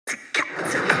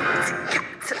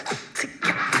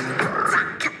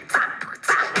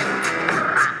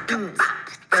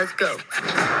go.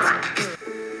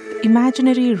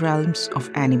 Imaginary realms of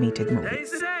animated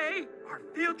movies.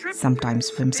 Sometimes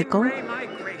whimsical,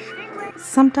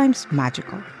 sometimes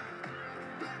magical,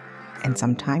 and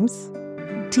sometimes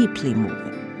deeply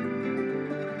moving.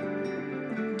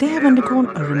 They have undergone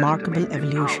a remarkable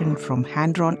evolution from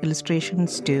hand-drawn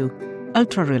illustrations to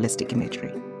ultra-realistic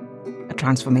imagery, a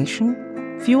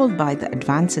transformation fueled by the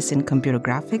advances in computer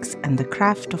graphics and the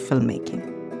craft of filmmaking.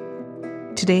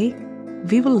 Today,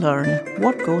 we will learn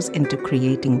what goes into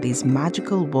creating this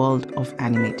magical world of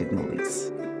animated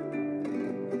movies.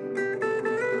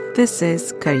 This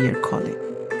is Career Calling,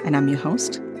 and I'm your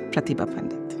host, Pratibha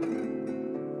Pandit.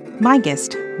 My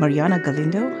guest, Mariana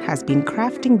Galindo, has been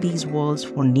crafting these worlds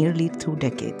for nearly 2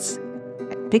 decades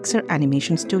at Pixar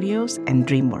Animation Studios and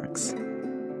DreamWorks.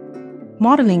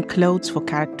 Modeling clothes for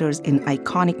characters in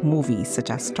iconic movies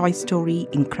such as Toy Story,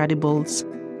 Incredibles,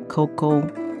 Coco,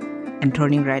 and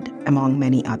Turning Red, among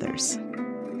many others.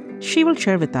 She will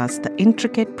share with us the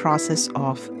intricate process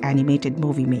of animated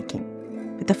movie making,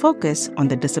 with a focus on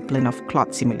the discipline of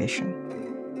cloth simulation.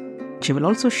 She will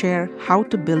also share how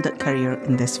to build a career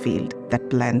in this field that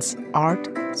blends art,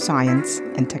 science,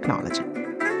 and technology.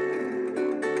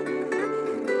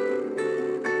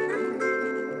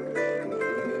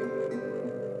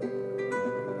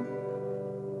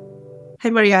 Hi,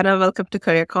 Mariana. Welcome to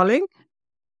Career Calling.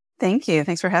 Thank you.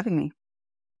 Thanks for having me.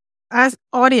 As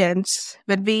audience,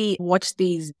 when we watch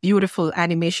these beautiful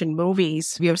animation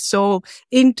movies, we are so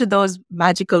into those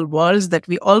magical worlds that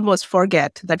we almost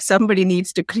forget that somebody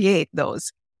needs to create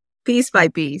those piece by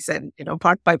piece and,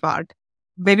 part by part.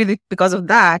 Maybe because of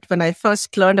that, when I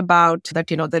first learned about that,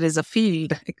 there is a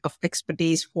field of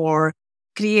expertise for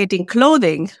creating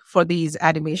clothing for these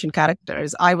animation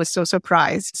characters, I was so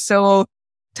surprised. So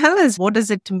tell us, what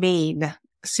does it mean,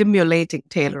 simulating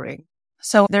tailoring?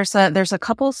 So there's a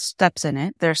couple steps in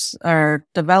it. There's our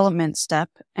development step.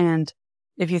 And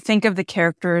if you think of the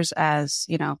characters as,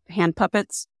 hand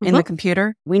puppets in the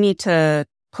computer, we need to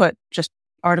put just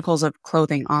articles of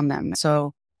clothing on them.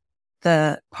 So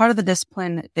the part of the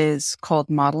discipline is called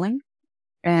modeling,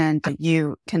 and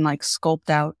you can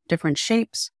sculpt out different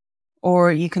shapes,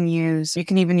 or you can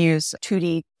even use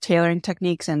 2D tailoring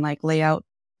techniques and lay out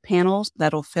panels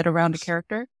that'll fit around a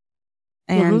character.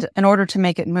 And in order to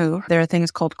make it move, there are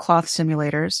things called cloth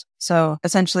simulators. So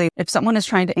essentially, if someone is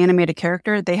trying to animate a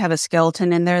character, they have a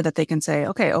skeleton in there that they can say,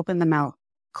 okay, open the mouth,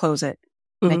 close it,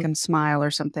 make them smile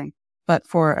or something. But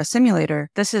for a simulator,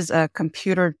 this is a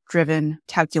computer-driven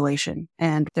calculation.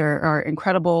 And there are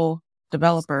incredible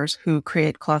developers who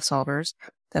create cloth solvers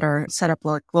that are set up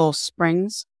like little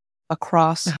springs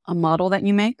across a model that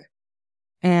you make.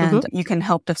 And you can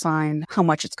help define how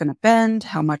much it's going to bend,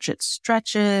 how much it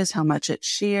stretches, how much it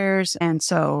shears. And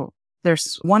so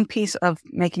there's one piece of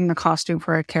making the costume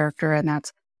for a character, and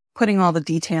that's putting all the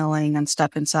detailing and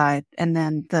stuff inside. And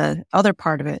then the other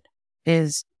part of it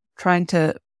is trying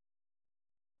to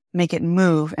make it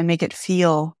move and make it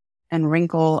feel and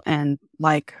wrinkle and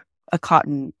like a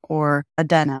cotton or a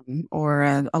denim or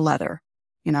a leather,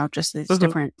 just these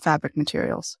different fabric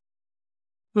materials.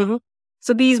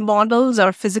 So these models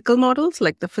are physical models,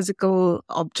 like the physical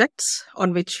objects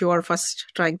on which you are first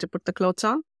trying to put the clothes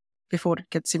on before it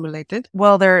gets simulated?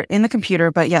 Well, they're in the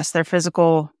computer, but yes, they're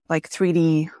physical,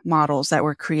 3D models that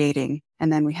we're creating.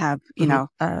 And then we have,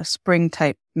 a spring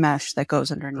type mesh that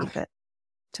goes underneath it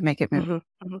to make it move.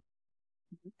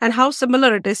 And how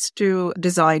similar it is to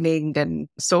designing and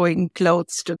sewing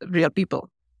clothes to real people?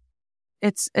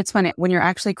 It's funny. When you're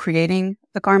actually creating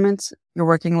the garments, you're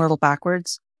working a little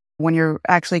backwards. When you're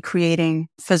actually creating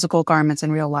physical garments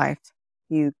in real life,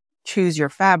 you choose your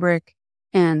fabric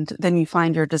and then you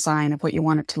find your design of what you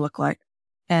want it to look like.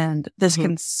 And this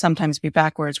can sometimes be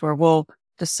backwards, where we'll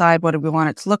decide what we want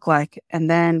it to look like, and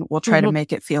then we'll try to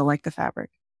make it feel like the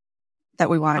fabric that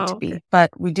we want it to be.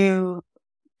 But we do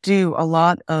a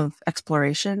lot of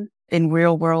exploration in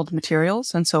real world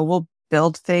materials. And so we'll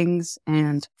build things,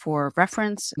 and for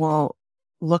reference, we'll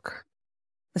look,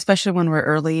 especially when we're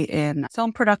early in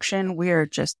film production, we're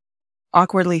just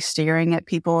awkwardly staring at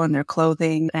people and their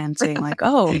clothing and saying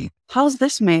oh, how's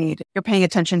this made? You're paying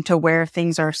attention to where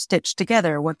things are stitched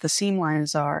together, what the seam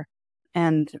lines are.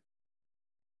 And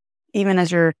even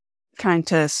as you're trying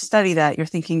to study that, you're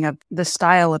thinking of the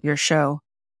style of your show,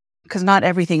 because not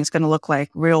everything is going to look like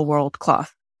real world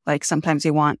cloth. Sometimes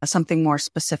you want something more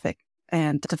specific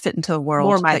and to fit into the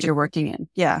world that you're working in.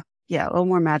 Yeah, a little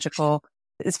more magical.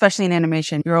 Especially in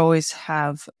animation, you always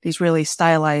have these really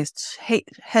stylized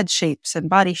head shapes and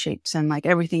body shapes, and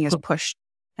everything is pushed.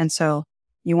 And so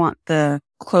you want the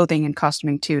clothing and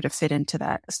costuming too to fit into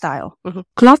that style. Mhm.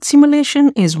 Cloth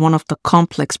simulation is one of the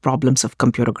complex problems of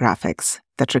computer graphics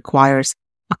that requires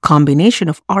a combination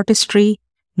of artistry,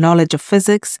 knowledge of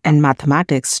physics, and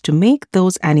mathematics to make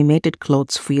those animated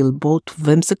clothes feel both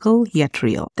whimsical yet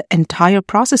real. The entire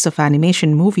process of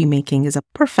animation movie making is a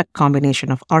perfect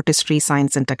combination of artistry,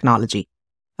 science, and technology.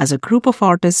 As a group of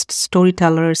artists,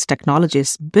 storytellers,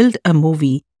 technologists build a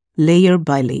movie layer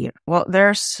by layer. Well,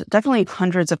 there's definitely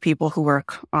hundreds of people who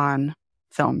work on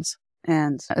films,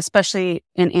 and especially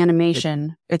in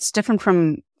animation, it's different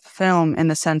from film in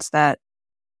the sense that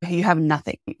you have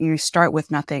nothing. You start with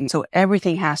nothing. So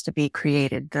everything has to be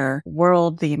created. The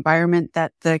world, the environment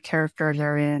that the characters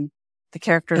are in, the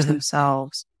characters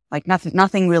themselves, like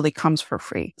nothing really comes for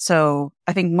free. So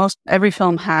I think every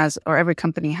film has, or every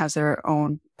company has their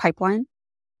own pipeline.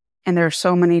 And there are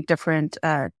so many different,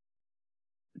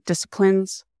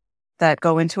 disciplines that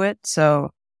go into it.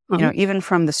 So, even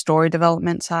from the story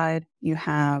development side, you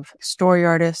have story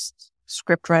artists,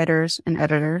 script writers, and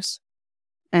editors.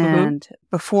 And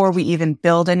before we even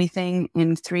build anything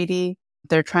in 3D,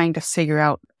 they're trying to figure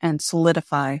out and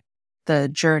solidify the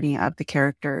journey of the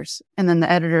characters. And then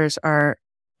the editors are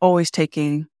always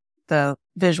taking the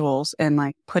visuals and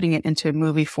like putting it into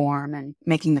movie form and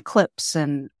making the clips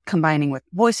and combining with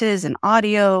voices and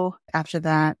audio. After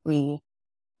that, we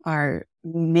are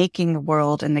making the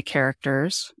world and the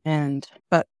characters,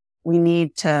 but we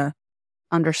need to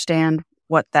understand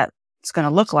what that's going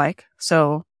to look like.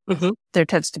 So there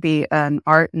tends to be an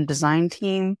art and design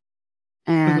team,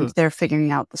 and they're figuring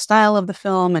out the style of the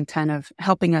film and kind of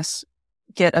helping us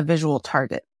get a visual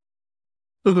target.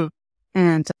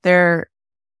 And they're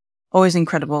always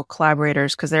incredible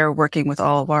collaborators because they're working with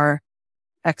all of our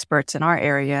experts in our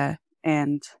area,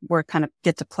 and we're kind of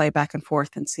get to play back and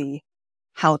forth and see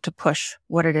how to push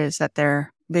what it is that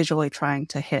they're visually trying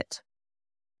to hit.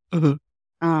 And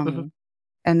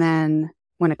then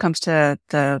when it comes to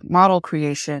the model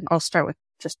creation, I'll start with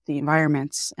just the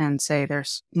environments and say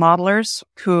there's modelers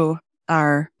who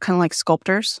are kind of like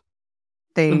sculptors.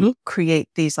 They create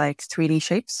these like 3D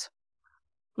shapes.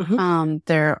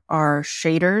 There are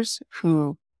shaders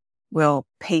who will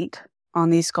paint on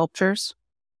these sculptures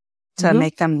to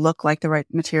make them look like the right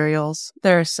materials.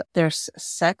 There's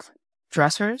set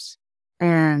dressers,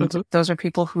 and those are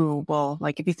people who will,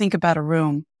 like, if you think about a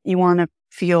room, you want to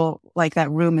feel like that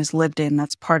room is lived in.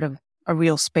 That's part of a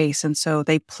real space. And so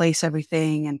they place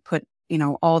everything and put,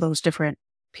 all those different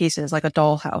pieces like a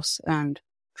dollhouse and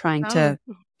trying to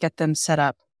get them set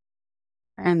up.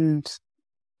 And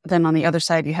then on the other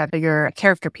side, you have your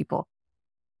character people.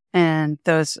 And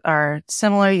those are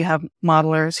similar. You have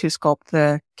modelers who sculpt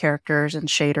the characters and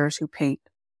shaders who paint.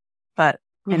 But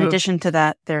in addition to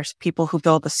that, there's people who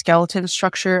build the skeleton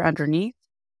structure underneath.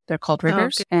 They're called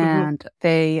riggers. And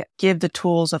they give the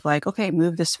tools of like, okay,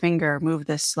 move this finger, move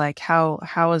this, like how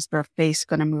is their face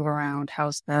going to move around?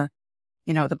 How's the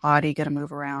body going to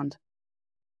move around?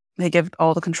 They give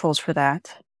all the controls for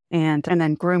that. And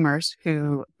then groomers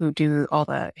who do all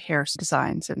the hair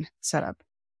designs and setup.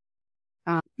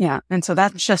 And so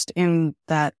that's just in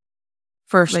that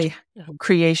first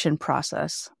creation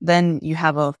process. Then you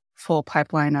have a full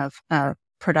pipeline of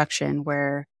production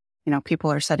where,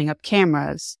 people are setting up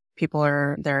cameras. There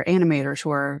are animators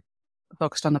who are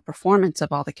focused on the performance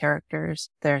of all the characters.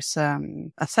 There's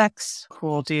effects who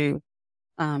will do,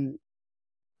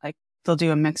 they'll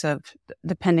do a mix of,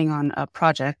 depending on a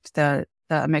project, a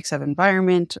mix of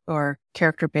environment or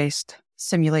character-based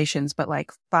simulations, but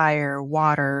like fire,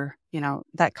 water,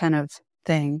 that kind of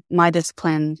thing. My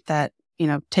discipline that,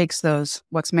 takes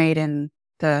what's made in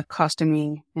the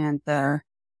costuming and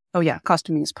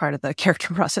costuming is part of the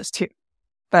character process too.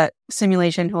 But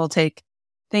simulation will take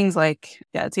things like,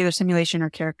 it's either simulation or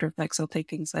character effects. They'll take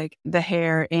things like the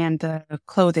hair and the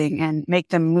clothing and make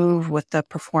them move with the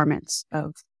performance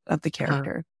of the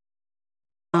character.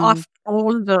 All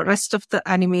the rest of the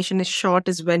animation is shot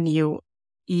is when you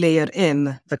layer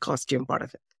in the costume part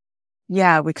of it.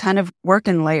 Yeah, we kind of work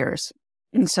in layers.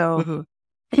 And so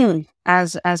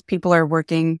as people are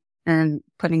working and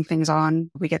putting things on,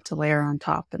 we get to layer on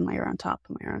top and layer on top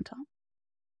and layer on top.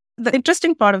 The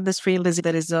interesting part of this field is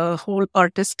there is a whole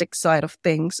artistic side of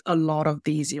things. A lot of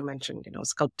these you mentioned,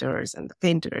 sculptors and the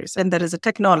painters, and there is a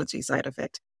technology side of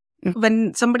it.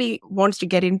 When somebody wants to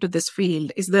get into this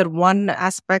field, is there one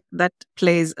aspect that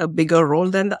plays a bigger role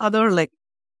than the other? Like,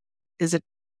 is it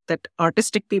that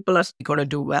artistic people are going to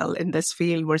do well in this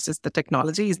field versus the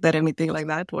technology? Is there anything like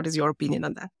that? What is your opinion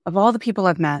on that? Of all the people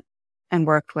I've met and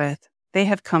worked with, they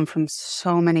have come from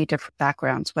so many different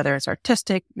backgrounds, whether it's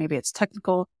artistic, maybe it's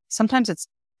technical. Sometimes it's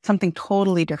something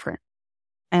totally different.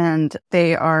 and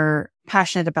they are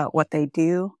passionate about what they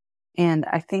do. And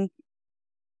I think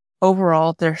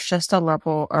overall, there's just a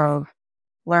level of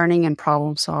learning and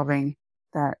problem solving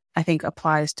that I think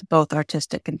applies to both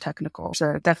artistic and technical.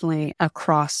 So definitely a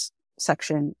cross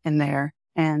section in there.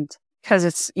 And because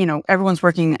it's, everyone's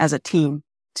working as a team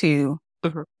to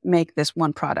make this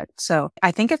one product. So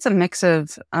I think it's a mix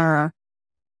of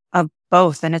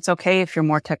both. And it's okay if you're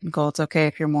more technical. It's okay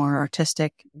if you're more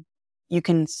artistic. You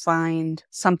can find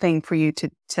something for you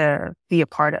to be a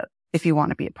part of if you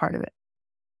want to be a part of it.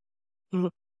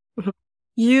 Mm-hmm.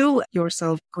 You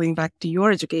yourself, going back to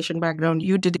your education background,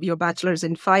 you did your bachelor's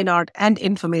in fine art and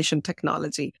information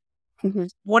technology. Mm-hmm.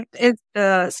 What is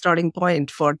the starting point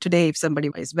for today if somebody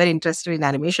is very interested in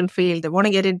animation field, they want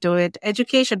to get into it?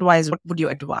 Education-wise, what would you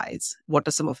advise? What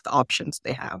are some of the options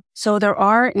they have? So there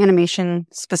are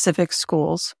animation-specific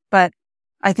schools, but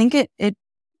I think it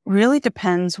really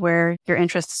depends where your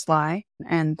interests lie.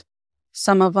 And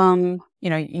some of them,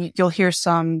 you'll hear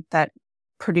some that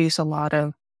produce a lot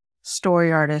of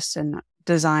story artists and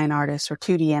design artists or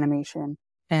 2D animation,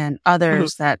 and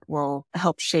others that will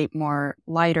help shape more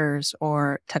lighters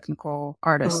or technical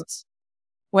artists.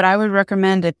 What I would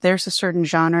recommend, if there's a certain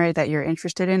genre that you're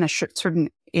interested in, a certain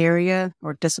area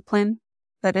or discipline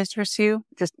that interests you,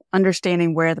 just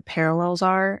understanding where the parallels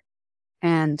are.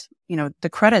 And, the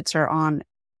credits are on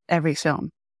every film.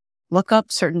 Look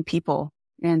up certain people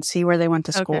and see where they went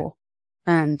to school. Okay.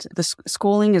 And the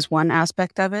schooling is one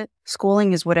aspect of it.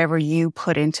 Schooling is whatever you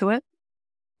put into it,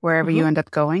 wherever you end up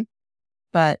going.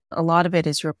 But a lot of it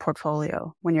is your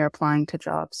portfolio when you're applying to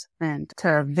jobs and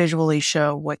to visually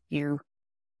show what you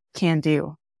can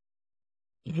do.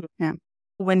 Yeah.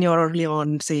 When you're early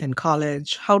on, say in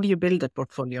college, how do you build that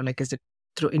portfolio? Like, is it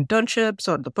through internships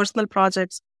or the personal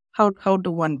projects? How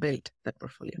do one build that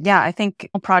portfolio? Yeah, I think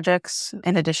projects,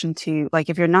 in addition to, like,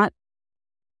 if you're not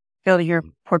building your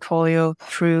portfolio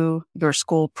through your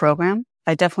school program,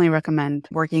 I definitely recommend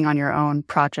working on your own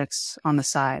projects on the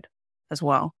side as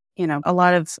well. A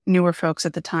lot of newer folks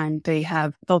at the time,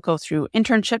 they'll go through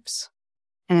internships.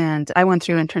 And I went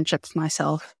through internships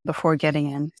myself before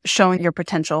getting in, showing your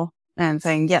potential and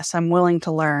saying, yes, I'm willing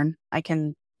to learn. I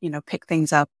can, pick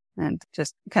things up and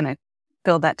just kind of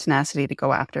build that tenacity to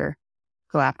go after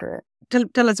it.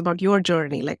 Tell us about your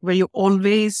journey. Like, were you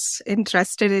always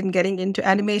interested in getting into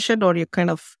animation, or you kind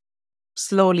of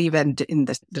slowly went in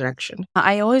this direction?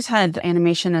 I always had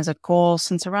animation as a goal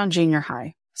since around junior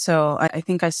high. So I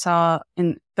think I saw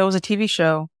there was a TV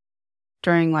show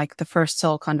during like the first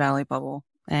Silicon Valley bubble,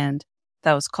 and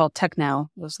that was called Tech Now.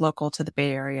 It was local to the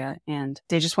Bay Area, and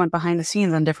they just went behind the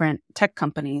scenes on different tech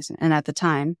companies. And at the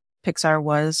time, Pixar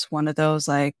was one of those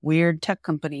like weird tech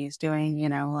companies doing,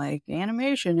 like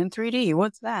animation in 3D.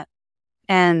 What's that?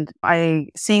 And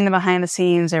seeing them behind the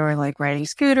scenes, they were like riding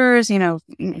scooters,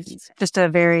 just a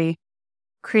very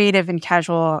creative and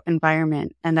casual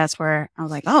environment. And that's where I was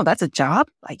like, oh, that's a job.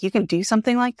 Like, you can do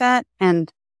something like that.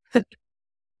 And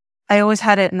I always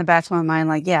had it in the back of my mind,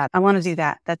 like, yeah, I want to do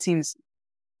that. That seems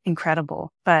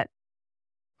incredible. But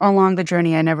along the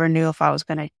journey, I never knew if I was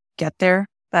going to get there.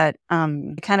 But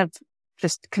I kind of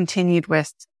just continued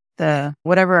with the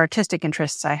whatever artistic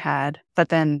interests I had, but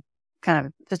then kind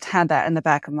of just had that in the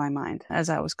back of my mind as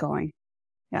I was going.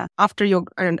 Yeah. After your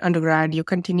undergrad, you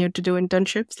continued to do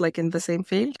internships like in the same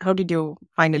field. How did you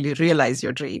finally realize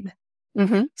your dream?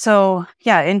 Mm-hmm. So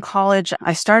yeah, in college,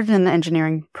 I started in the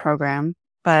engineering program,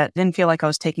 but didn't feel like I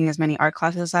was taking as many art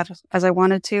classes as I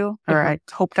wanted to, or I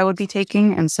hoped I would be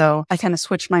taking. And so I kind of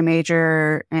switched my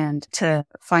major to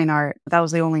fine art. That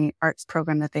was the only arts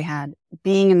program that they had.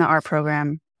 Being in the art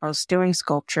program, I was doing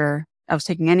sculpture. I was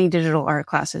taking any digital art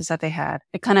classes that they had.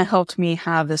 It kind of helped me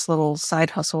have this little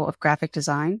side hustle of graphic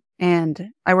design.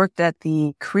 And I worked at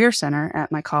the Career Center at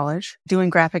my college doing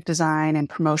graphic design and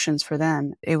promotions for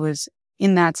them. It was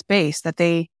in that space that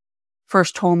they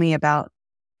first told me about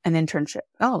an internship.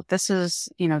 Oh,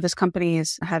 this company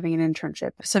is having an internship.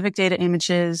 Pacific Data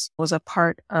Images was a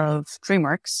part of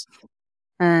DreamWorks.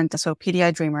 And so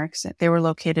PDI DreamWorks, they were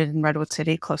located in Redwood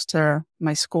City, close to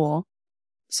my school.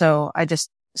 So I just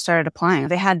started applying.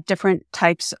 They had different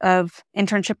types of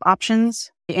internship options.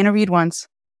 I interviewed once,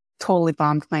 totally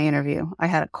bombed my interview. I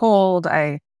had a cold.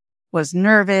 I was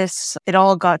nervous. It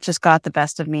all got the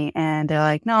best of me. And they're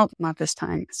like, no, not this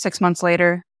time. 6 months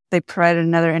later, they provided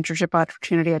another internship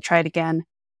opportunity. I tried again,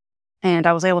 and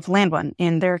I was able to land one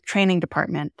in their training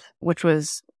department, which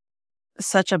was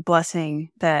such a blessing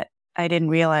that I didn't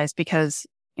realize because,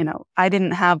 I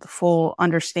didn't have the full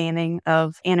understanding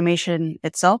of animation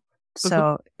itself.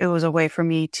 So it was a way for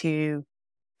me to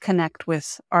connect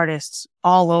with artists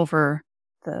all over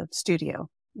the studio.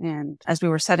 And as we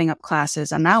were setting up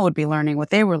classes, and I would be learning what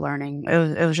they were learning,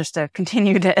 it was just a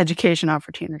continued education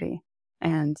opportunity.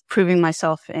 And proving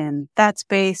myself in that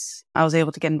space, I was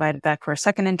able to get invited back for a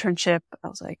second internship. I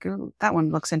was like, ooh, that one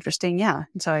looks interesting. Yeah.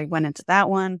 And so I went into that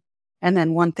one. And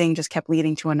then one thing just kept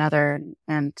leading to another,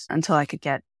 and until I could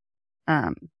get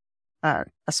a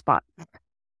spot.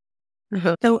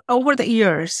 So over the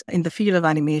years in the field of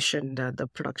animation, the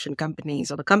production companies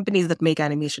or the companies that make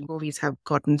animation movies have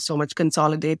gotten so much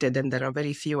consolidated, and there are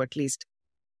very few, at least,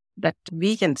 that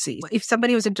we can see. If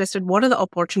somebody was interested, what are the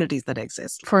opportunities that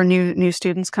exist? For new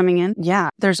students coming in? Yeah,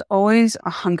 there's always a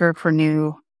hunger for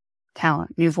new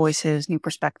talent, new voices, new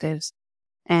perspectives.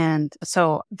 And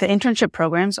so the internship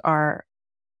programs are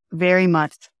very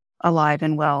much alive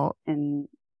and well in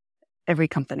every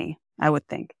company, I would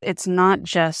think. It's not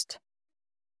just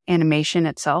animation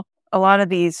itself. A lot of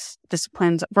these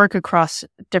disciplines work across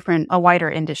a wider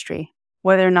industry,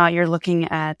 whether or not you're looking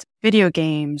at video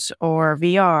games or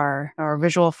VR or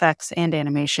visual effects and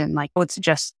animation. Like, I would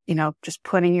suggest, just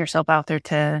putting yourself out there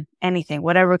to anything,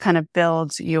 whatever kind of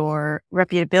builds your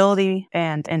reputability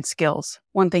and skills.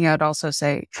 One thing I would also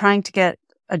say, trying to get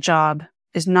a job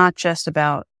is not just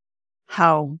about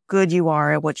how good you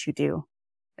are at what you do.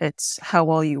 It's how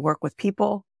well you work with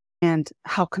people and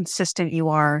how consistent you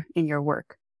are in your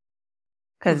work.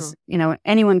 Because,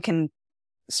 anyone can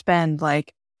spend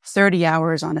like 30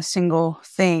 hours on a single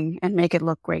thing and make it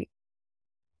look great.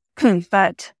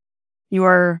 But you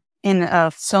are in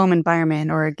a film environment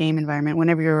or a game environment,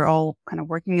 whenever you're all kind of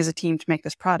working as a team to make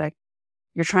this product,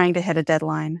 you're trying to hit a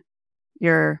deadline.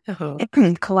 You're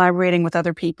collaborating with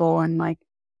other people and like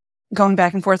going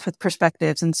back and forth with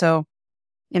perspectives. And so,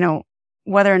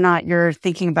 whether or not you're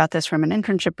thinking about this from an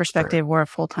internship perspective or a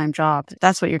full-time job,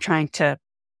 that's what you're trying to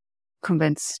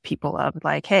convince people of.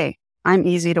 Like, hey, I'm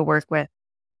easy to work with.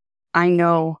 I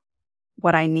know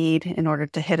what I need in order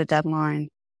to hit a deadline,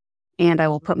 and I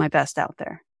will put my best out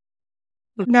there.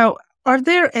 Now, are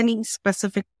there any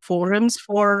specific forums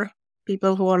for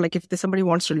people who are like, if somebody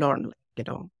wants to learn,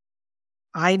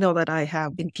 I know that I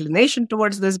have inclination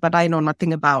towards this, but I know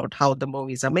nothing about how the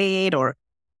movies are made, or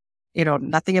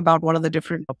nothing about what are the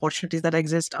different opportunities that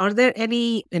exist. Are there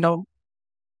any,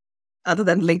 other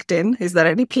than LinkedIn, is there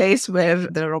any place where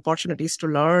there are opportunities to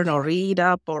learn or read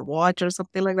up or watch or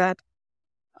something like that?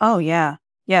 Oh, yeah.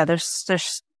 Yeah, there's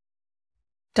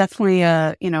definitely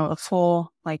a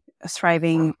full, like, a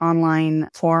thriving online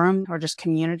forum or just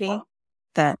community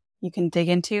that you can dig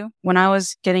into. When I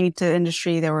was getting into the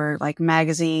industry, there were like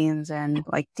magazines and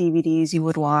like DVDs you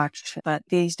would watch. But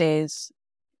these days,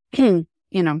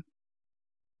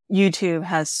 YouTube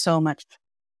has so much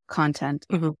content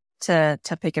to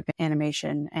pick up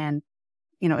animation. And,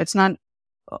 it's not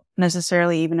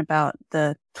necessarily even about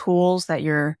the tools that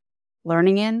you're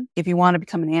learning in. If you want to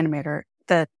become an animator,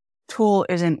 the tool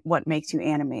isn't what makes you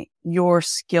animate. Your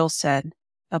skill set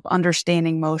of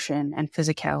understanding motion and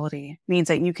physicality means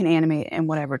that you can animate in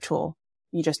whatever tool.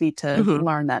 You just need to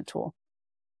learn that tool.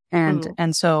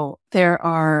 And so there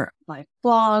are like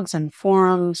blogs and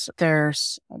forums.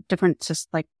 There's different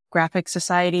like graphic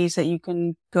societies that you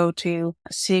can go to.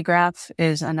 SIGGRAPH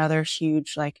is another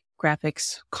huge like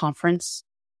graphics conference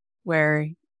where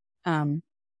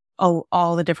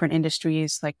all the different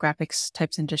industries, like graphics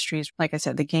types industries, like I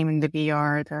said, the gaming, the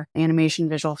VR, the animation,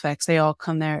 visual effects, they all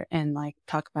come there and like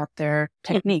talk about their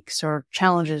techniques or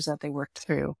challenges that they worked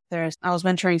through. I was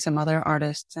mentoring some other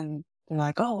artists and they're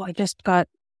like, oh, I just got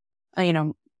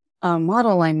a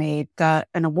model I made got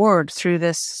an award through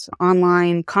this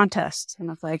online contest. And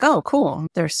I was like, oh, cool.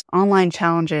 There's online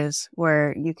challenges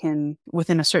where you can,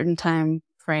 within a certain time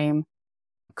frame,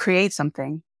 create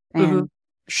something and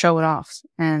show it off.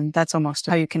 And that's almost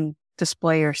how you can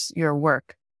display your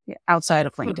work outside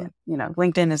of LinkedIn.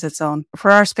 LinkedIn is its own,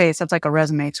 for our space, that's like a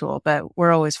resume tool, but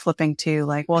we're always flipping to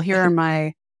like, well, here are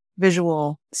my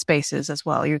visual spaces as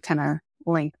well. You kind of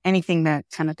link anything that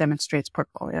kind of demonstrates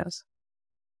portfolios.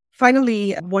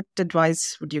 Finally, what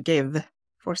advice would you give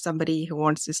for somebody who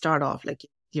wants to start off? Like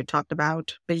you talked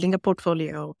about building a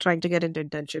portfolio, trying to get into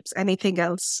internships. Anything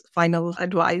else? Final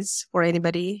advice for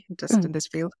anybody just in this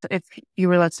field? If you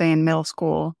were, let's say, in middle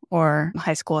school or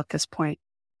high school at this point,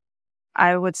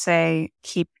 I would say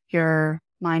keep your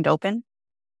mind open,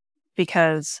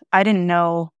 because I didn't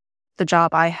know the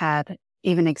job I had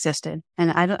even existed.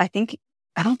 And I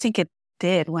don't think it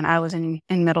did when I was in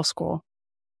middle school.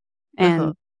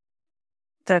 And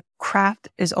the craft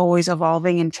is always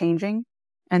evolving and changing.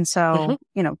 And so,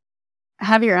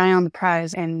 have your eye on the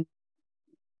prize and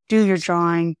do your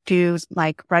drawing,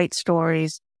 write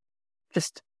stories,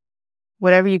 just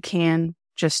whatever you can,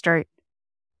 just start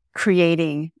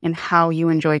creating and how you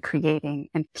enjoy creating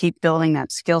and keep building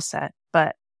that skill set.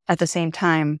 But at the same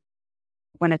time,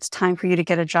 when it's time for you to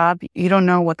get a job, you don't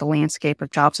know what the landscape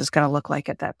of jobs is going to look like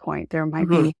at that point. There might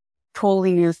be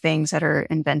totally new things that are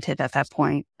invented at that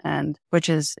point, and which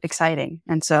is exciting.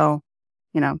 And so,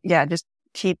 just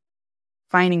keep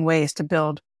finding ways to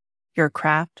build your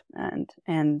craft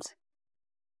and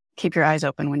keep your eyes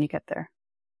open when you get there.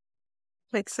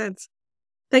 Makes sense.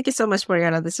 Thank you so much,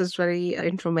 Mariana. This is very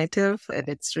informative and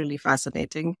it's really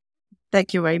fascinating.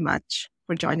 Thank you very much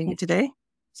for joining me today.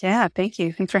 Yeah, thank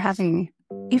you. Thanks for having me.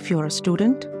 If you're a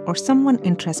student or someone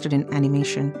interested in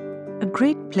animation, a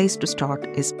great place to start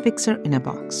is Pixar in a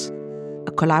Box,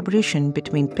 a collaboration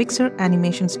between Pixar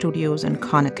Animation Studios and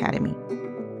Khan Academy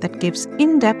that gives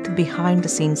in-depth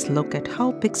behind-the-scenes look at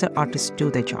how Pixar artists do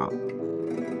their job.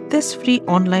 This free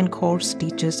online course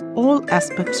teaches all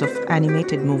aspects of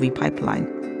animated movie pipeline,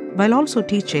 while also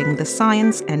teaching the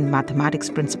science and mathematics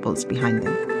principles behind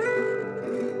them.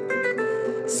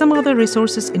 Some other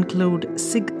resources include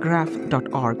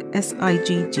siggraph.org,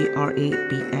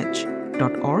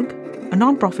 SIGGRAPH.org, a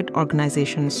nonprofit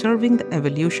organization serving the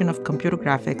evolution of computer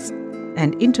graphics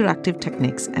and interactive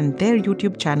techniques, and their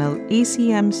YouTube channel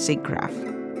ACM SIGGRaph.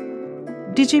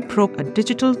 DigiPro, a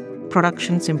digital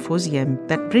production symposium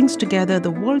that brings together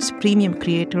the world's premium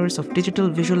creators of digital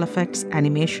visual effects,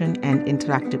 animation, and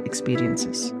interactive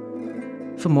experiences.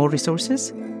 For more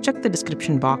resources, check the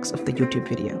description box of the YouTube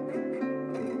video.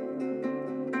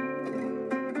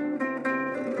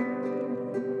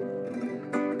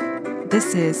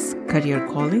 This is Career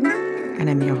Calling, and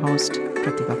I'm your host,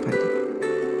 Pratibha Pandit.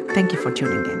 Thank you for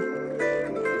tuning in.